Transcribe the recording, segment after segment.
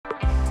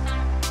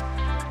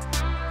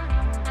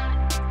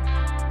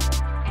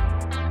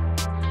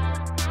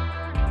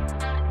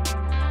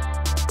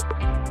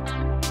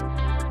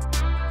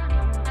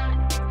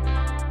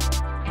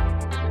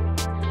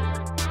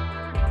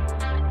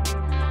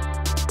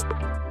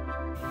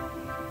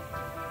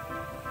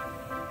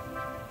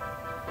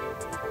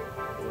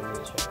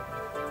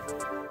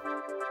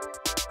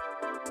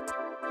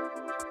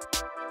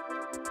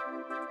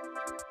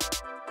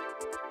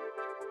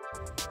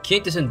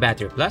KINTESUN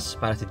Battery Plus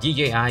para sa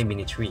DJI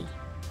Mini 3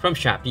 from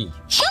Shopee.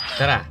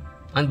 Tara,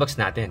 unbox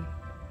natin.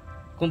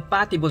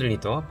 Compatible rin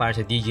ito para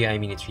sa DJI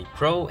Mini 3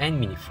 Pro and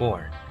Mini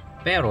 4,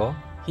 pero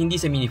hindi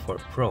sa Mini 4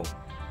 Pro.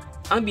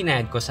 Ang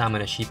binayad ko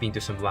sama na shipping to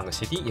Zamboanga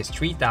City is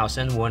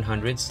 3,166.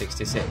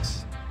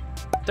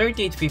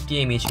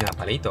 3850 mAh nga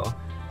pala ito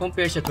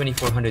compared sa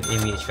 2400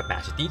 mAh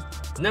capacity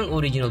ng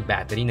original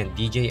battery ng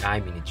DJI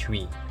Mini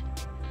 3.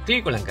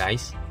 Clear ko lang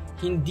guys,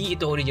 hindi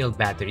ito original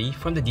battery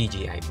from the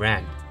DJI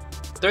brand.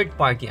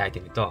 Third-party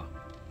item ito.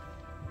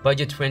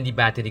 Budget-friendly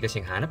battery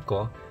kasing hanap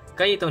ko,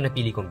 kaya ito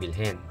napili kong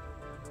bilhin.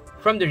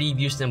 From the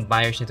reviews ng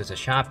buyers nito sa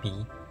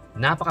Shopee,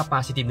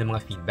 napaka-positive ng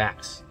mga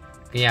feedbacks.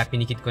 Kaya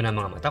pinikit ko na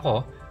mga mata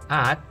ko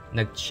at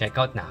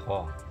nag-checkout na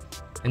ako.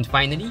 And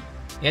finally,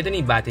 ito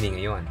na yung battery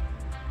ngayon.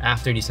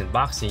 After this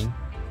unboxing,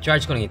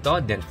 charge ko lang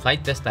ito, then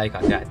flight test tayo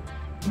kaagad.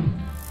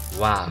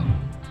 Wow!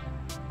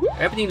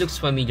 Everything looks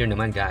familiar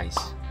naman guys,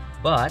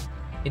 but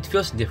it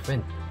feels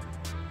different.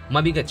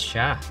 Mabigat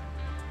siya.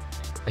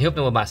 I hope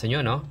na mabasa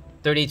nyo, no?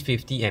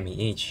 3850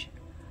 mAh.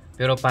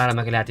 Pero para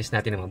makilatis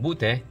natin ng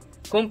mabuti,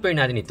 compare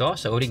natin ito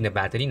sa orig na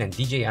battery ng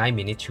DJI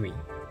Mini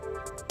 3.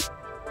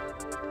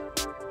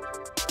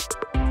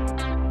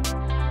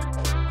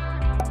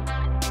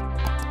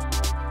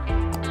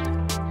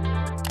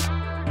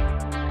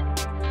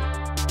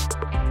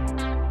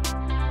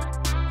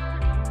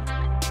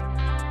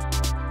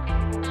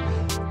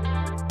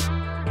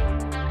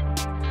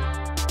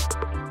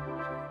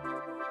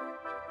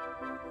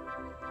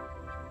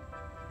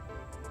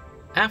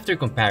 After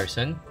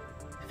comparison,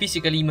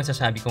 physically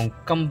masasabi kong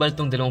kambal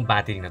tong dalawang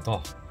battery na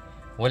to.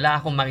 Wala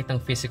akong makitang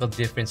physical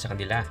difference sa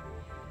kanila.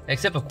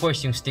 Except of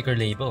course yung sticker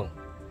label.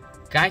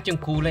 Kahit yung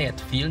kulay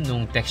at feel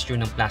nung texture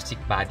ng plastic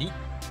body,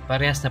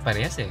 parehas na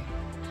parehas eh.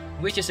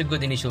 Which is a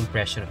good initial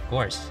impression of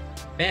course.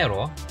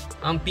 Pero,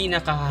 ang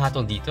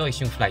pinakahahatol dito is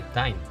yung flight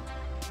time.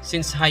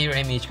 Since higher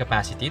mAh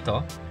capacity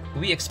ito,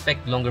 we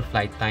expect longer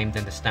flight time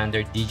than the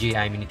standard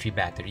DJI Mini 3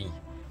 battery.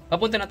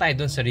 Papunta na tayo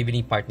dun sa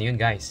revealing part na yun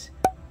guys.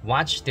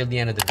 Watch till the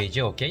end of the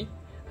video, okay?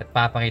 At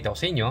papakita ko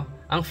sa inyo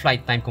ang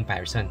flight time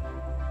comparison.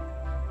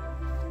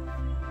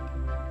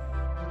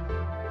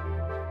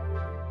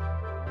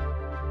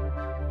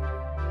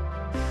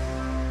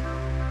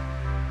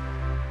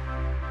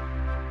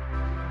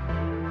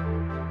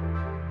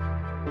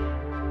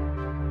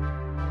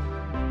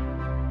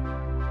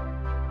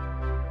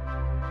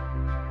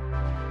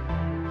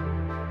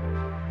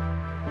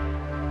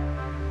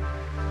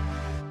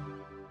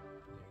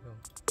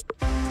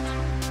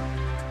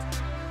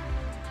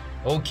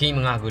 Okay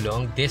mga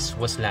gulong, this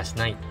was last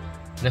night.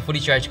 Na fully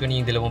charge ko na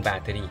yung dalawang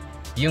battery.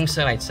 Yung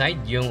sa right side,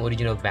 yung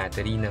original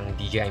battery ng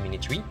DJI Mini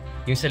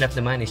 3. Yung sa left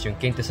naman is yung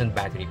KINTESUN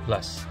Battery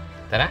Plus.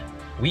 Tara,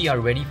 we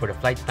are ready for the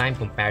flight time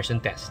comparison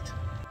test.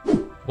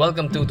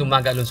 Welcome to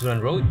Tumaga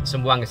Lunsuran Road,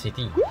 Zamboanga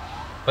City.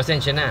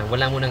 Pasensya na,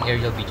 wala mo ng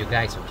aerial video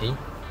guys, okay?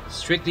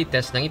 Strictly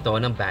test lang ito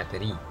ng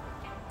battery.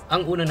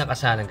 Ang unang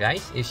nakasalang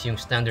guys is yung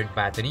standard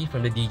battery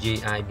from the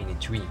DJI Mini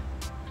 3.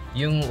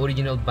 Yung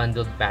original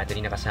bundled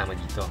battery na kasama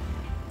dito.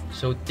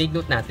 So, take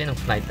note natin ang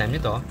flight time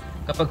nito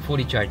kapag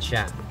fully charged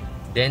siya.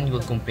 Then, we'll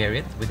compare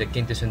it with the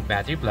KINTESUN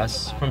Battery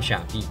Plus from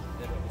Shopee.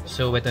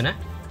 So, ito na.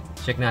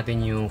 Check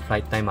natin yung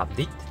flight time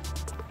update.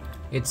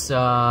 It's,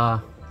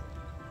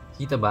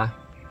 kita ba?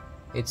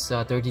 It's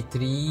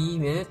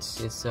 33 minutes.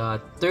 It's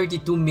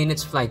 32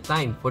 minutes flight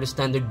time for the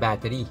standard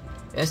battery.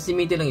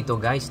 Estimated lang ito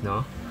guys,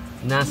 no?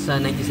 Nasa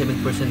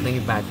 97% lang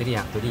yung battery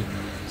actually.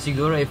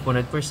 Siguro if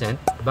 100%,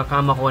 baka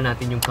makuha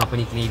natin yung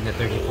company claim na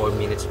 34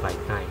 minutes flight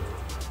time.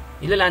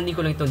 Ilalanding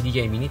ko lang itong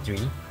DJI Mini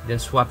 3,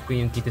 then swap ko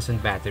yung KINTESUN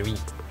battery.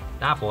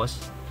 Tapos,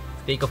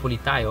 take off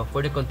ulit tayo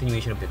for the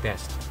continuation of the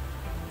test.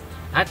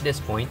 At this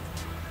point,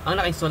 ang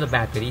naka-install na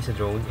battery sa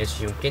drone is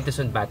yung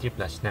KINTESUN Battery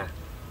Plus na.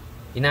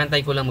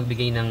 Inaantay ko lang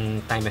magbigay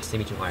ng time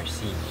estimate yung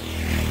RC.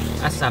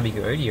 As sabi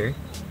ko earlier,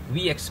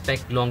 we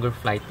expect longer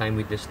flight time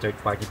with this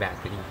third-party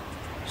battery.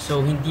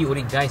 So, hindi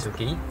urig guys,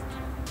 okay?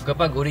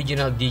 Kapag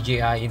original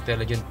DJI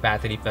Intelligent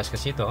Battery Plus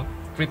kasi ito,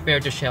 prepare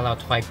to shell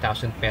out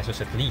 5,000 pesos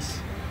at least.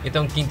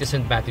 Itong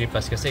KINTESUN Battery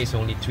Plus kasi is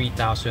only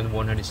 3,166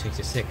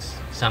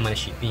 sama na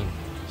shipping.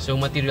 So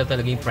material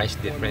talaga yung price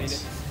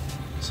difference.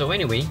 So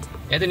anyway,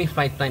 ito yung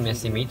flight time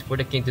estimate for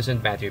the KINTESUN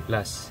Battery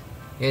Plus.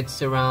 It's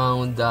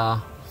around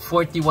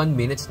 41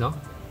 minutes, no?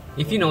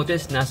 If you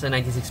notice, nasa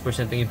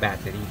 96% lang yung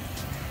battery.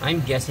 I'm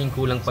guessing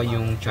kulang pa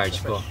yung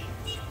charge ko.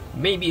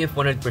 Maybe if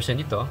 100%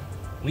 ito,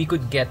 we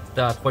could get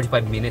 45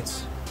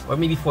 minutes or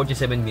maybe 47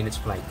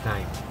 minutes flight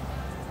time.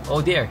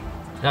 Oh there!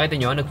 Nakita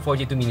nyo, nag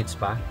 42 minutes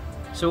pa.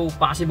 So,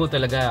 possible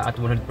talaga at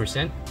 100%,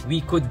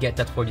 we could get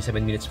that 47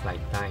 minutes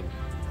flight time.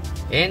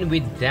 And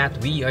with that,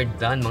 we are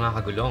done mga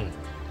kagulong.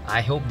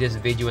 I hope this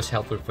video was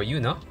helpful for you,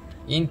 no?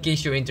 In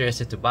case you're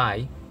interested to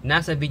buy,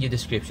 nasa video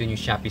description yung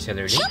Shopee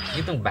seller link,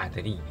 itong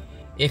battery.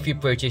 If you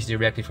purchase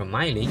directly from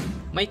my link,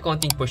 may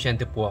konting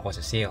porsyento po ako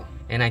sa sale.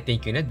 And I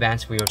thank you in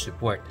advance for your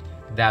support.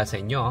 Dahil sa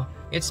inyo,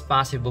 it's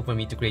possible for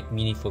me to create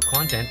meaningful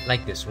content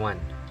like this one.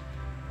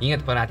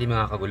 Ingat parati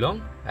mga kagulong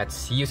at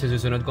see you sa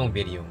susunod kong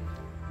video.